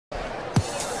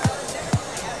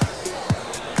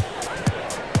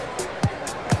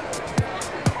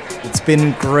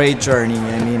been a great journey.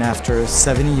 I mean, after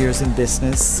 7 years in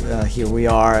business, here we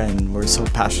are, and we're so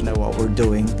passionate about what we're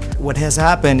doing. What has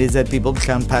happened is that people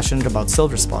become passionate about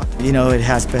Silverspot. You know, it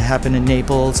has happened in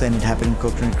Naples, and it happened in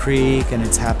Coconut Creek, and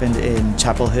it's happened in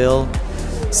Chapel Hill.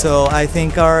 So I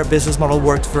think our business model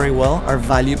worked very well. Our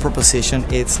value proposition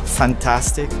is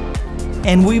fantastic.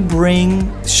 And we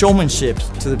bring showmanship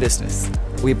to the business.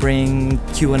 We bring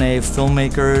Q&A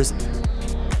filmmakers.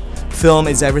 Film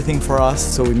is everything for us,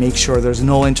 so we make sure there's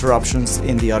no interruptions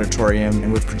in the auditorium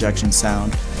and with projection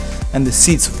sound. And the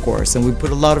seats, of course, and we put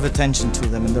a lot of attention to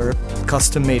them, and they're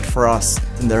custom made for us,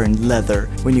 and they're in leather.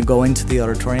 When you go into the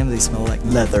auditorium, they smell like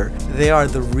leather. They are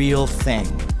the real thing.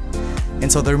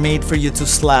 And so they're made for you to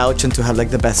slouch and to have like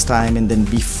the best time and then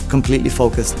be completely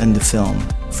focused in the film.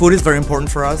 Food is very important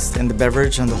for us, and the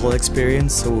beverage and the whole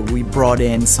experience, so we brought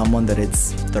in someone that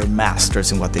they're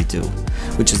masters in what they do,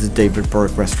 which is the David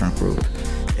Burke Restaurant Group.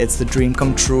 It's the dream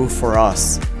come true for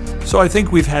us. So I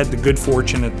think we've had the good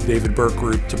fortune at the David Burke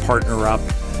Group to partner up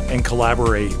and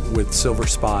collaborate with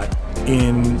Silverspot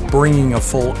in bringing a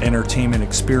full entertainment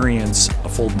experience, a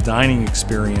full dining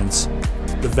experience.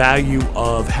 The value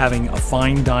of having a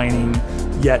fine dining,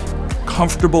 yet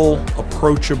comfortable,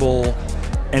 approachable,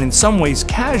 and in some ways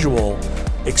casual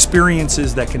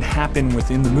experiences that can happen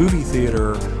within the movie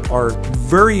theater are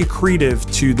very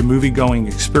accretive to the movie-going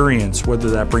experience, whether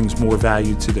that brings more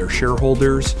value to their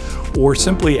shareholders or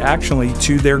simply actually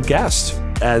to their guests.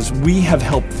 As we have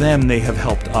helped them, they have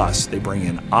helped us. They bring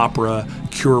in opera,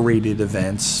 curated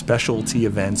events, specialty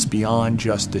events beyond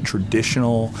just the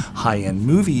traditional high-end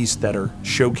movies that are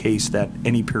showcased at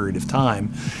any period of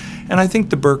time. And I think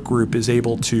the Burke Group is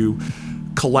able to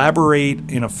collaborate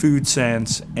in a food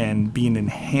sense and be an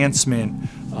enhancement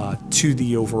to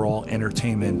the overall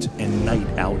entertainment and night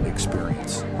out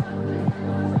experience.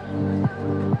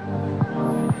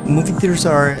 Movie theaters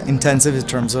are intensive in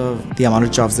terms of the amount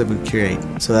of jobs that we create,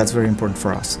 so that's very important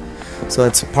for us. So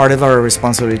it's part of our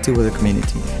responsibility with the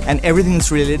community. And everything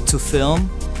is related to film,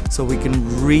 so we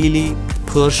can really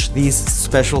push these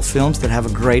special films that have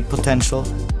a great potential.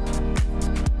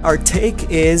 Our take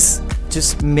is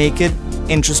just make it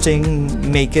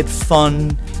interesting, make it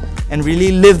fun, and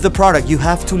really live the product. You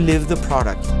have to live the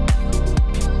product.